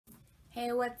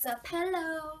Hey, what's up?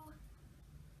 Hello!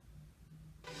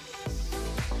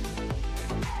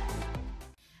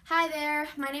 Hi there,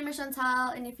 my name is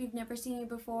Chantelle, and if you've never seen me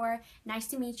before, nice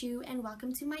to meet you and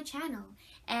welcome to my channel.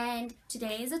 And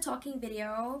today is a talking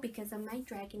video because of my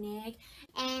dragon egg.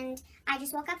 And I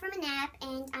just woke up from a nap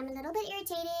and I'm a little bit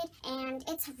irritated, and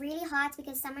it's really hot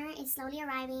because summer is slowly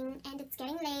arriving and it's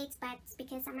getting late, but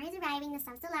because summer is arriving, the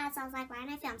sun's still out, so I was like, why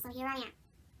don't I film? So here I am.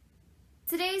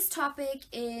 Today's topic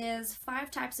is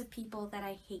 5 types of people that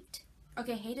I hate.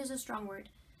 Okay, hate is a strong word.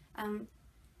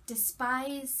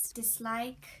 Despise,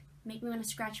 dislike, make me want to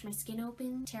scratch my skin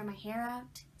open, tear my hair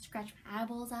out, scratch my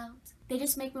eyeballs out. They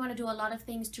just make me want to do a lot of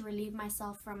things to relieve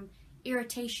myself from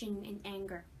irritation and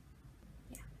anger.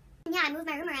 Yeah, I moved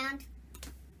my room around.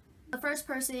 The first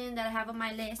person that I have on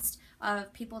my list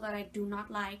of people that I do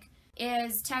not like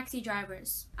is taxi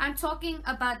drivers. I'm talking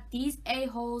about these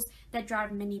a-holes that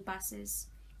drive minibuses.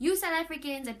 You South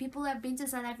Africans and people who have been to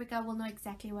South Africa will know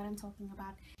exactly what I'm talking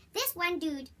about. This one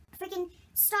dude freaking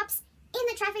stops in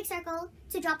the traffic circle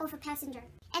to drop off a passenger.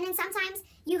 And then sometimes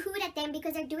you hoot at them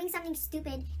because they're doing something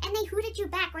stupid, and they hoot at you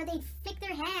back, or they flick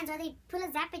their hands, or they pull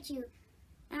a zap at you.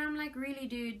 And I'm like, really,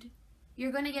 dude?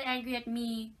 You're gonna get angry at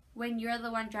me when you're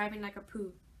the one driving like a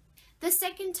poo. The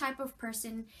second type of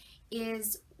person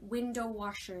is window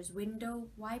washers, window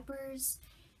wipers.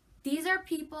 These are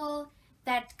people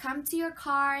that come to your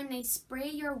car and they spray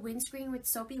your windscreen with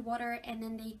soapy water and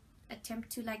then they attempt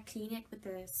to like clean it with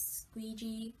a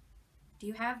squeegee. Do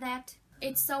you have that?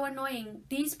 It's so annoying.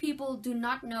 These people do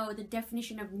not know the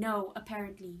definition of no,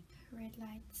 apparently. Red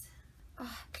lights.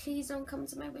 Oh, please don't come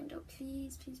to my window.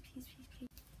 Please, please, please, please, please.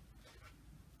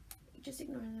 Just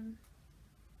ignore them.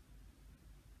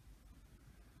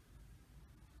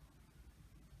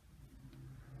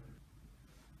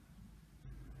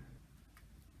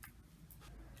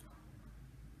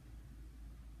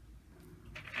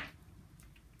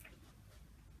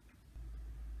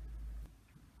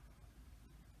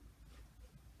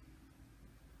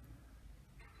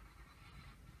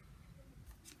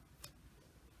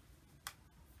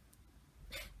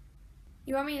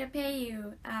 You want me to pay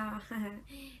you? Oh,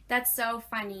 that's so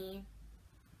funny.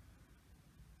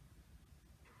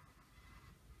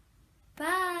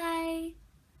 Bye!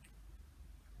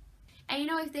 And you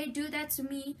know, if they do that to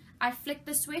me, I flick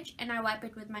the switch and I wipe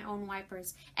it with my own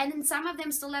wipers. And then some of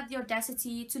them still have the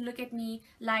audacity to look at me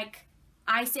like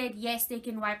I said yes, they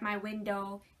can wipe my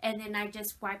window, and then I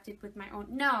just wiped it with my own.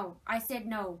 No, I said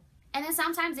no. And then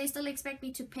sometimes they still expect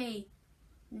me to pay.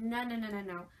 No, no, no, no,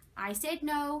 no. I said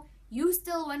no. You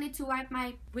still wanted to wipe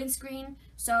my windscreen,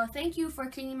 so thank you for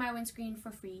cleaning my windscreen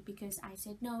for free because I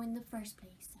said no in the first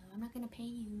place, so I'm not gonna pay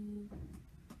you.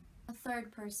 A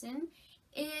third person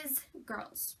is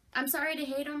girls. I'm sorry to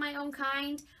hate on my own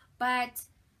kind, but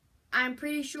I'm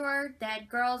pretty sure that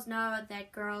girls know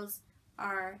that girls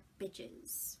are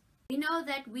bitches. We know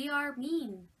that we are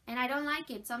mean, and I don't like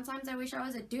it. Sometimes I wish I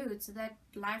was a dude so that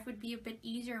life would be a bit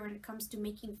easier when it comes to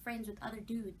making friends with other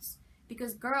dudes.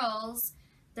 Because girls,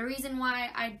 the reason why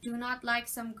I do not like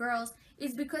some girls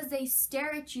is because they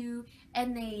stare at you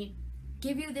and they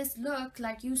give you this look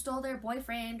like you stole their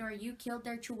boyfriend or you killed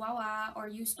their chihuahua or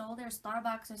you stole their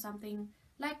Starbucks or something.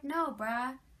 Like, no,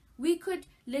 bruh. We could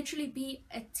literally be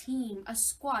a team, a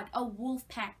squad, a wolf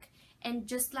pack, and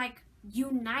just like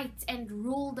unite and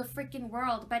rule the freaking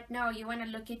world. But no, you want to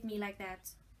look at me like that.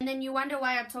 And then you wonder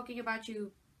why I'm talking about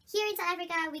you. Here in South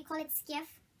Africa, we call it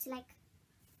skiff, to like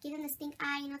give them the stink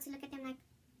eye, you know, to look at them like.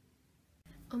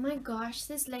 Oh my gosh,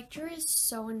 this lecturer is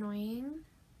so annoying.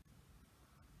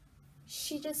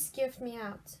 She just skiffed me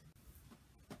out.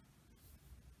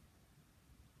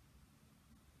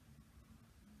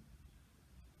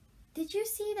 Did you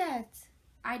see that?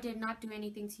 I did not do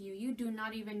anything to you. You do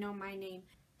not even know my name.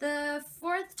 The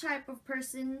fourth type of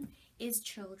person is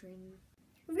children.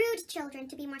 Rude children,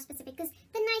 to be more specific, because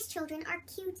the nice children are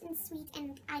cute and sweet,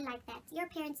 and I like that. Your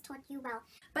parents taught you well.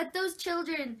 But those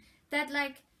children that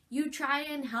like, you try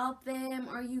and help them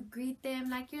or you greet them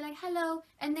like you're like, hello,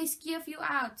 and they skiff you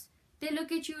out. They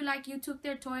look at you like you took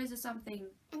their toys or something.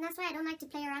 And that's why I don't like to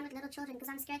play around with little children, because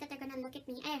I'm scared that they're going to look at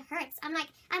me and it hurts. I'm like,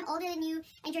 I'm older than you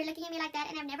and you're looking at me like that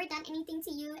and I've never done anything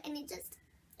to you, and it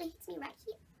hits me right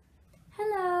here.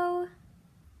 Hello.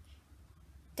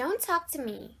 Don't talk to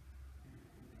me.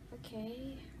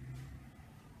 Okay.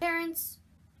 Parents,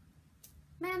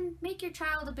 man, make your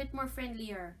child a bit more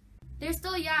friendlier. They're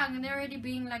still young and they're already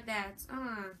being like that.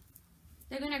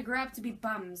 They're gonna grow up to be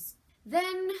bums.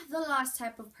 Then the last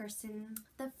type of person,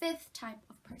 the fifth type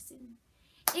of person,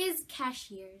 is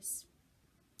cashiers.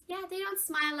 Yeah, they don't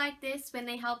smile like this when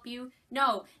they help you.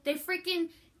 No, they freaking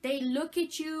They look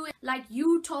at you like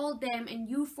you told them and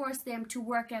you forced them to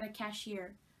work at a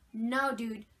cashier. No,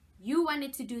 dude, you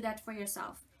wanted to do that for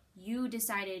yourself. You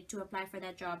decided to apply for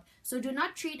that job. So do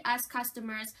not treat us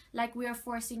customers like we are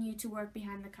forcing you to work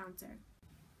behind the counter.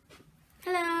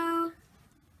 Hello.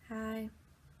 Hi.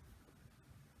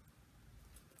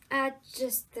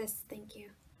 Just this, thank you.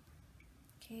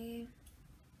 Okay.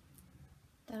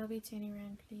 That'll be 20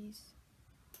 rand, please.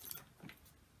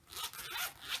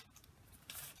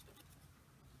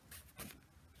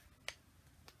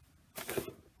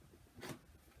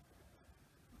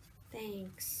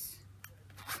 Thanks.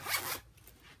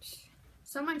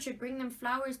 Someone should bring them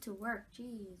flowers to work.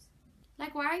 Jeez.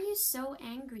 Like, why are you so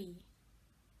angry?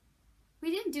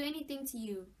 We didn't do anything to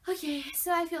you. Okay,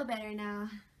 so I feel better now.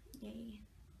 Yay.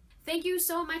 Thank you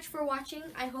so much for watching.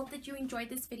 I hope that you enjoyed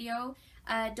this video.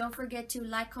 Don't forget to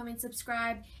like, comment,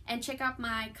 subscribe, and check out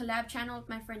my collab channel with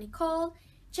my friend Nicole.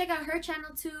 Check out her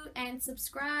channel too and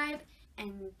subscribe.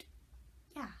 And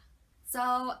yeah.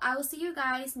 So I will see you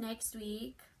guys next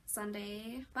week,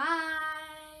 Sunday. Bye.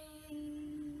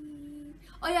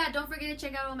 Oh yeah, don't forget to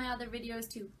check out all my other videos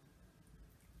too.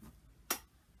 I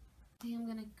think I'm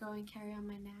gonna go and carry on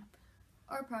my nap.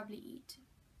 Or probably eat.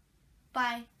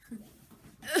 Bye.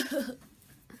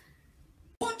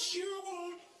 What you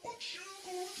want?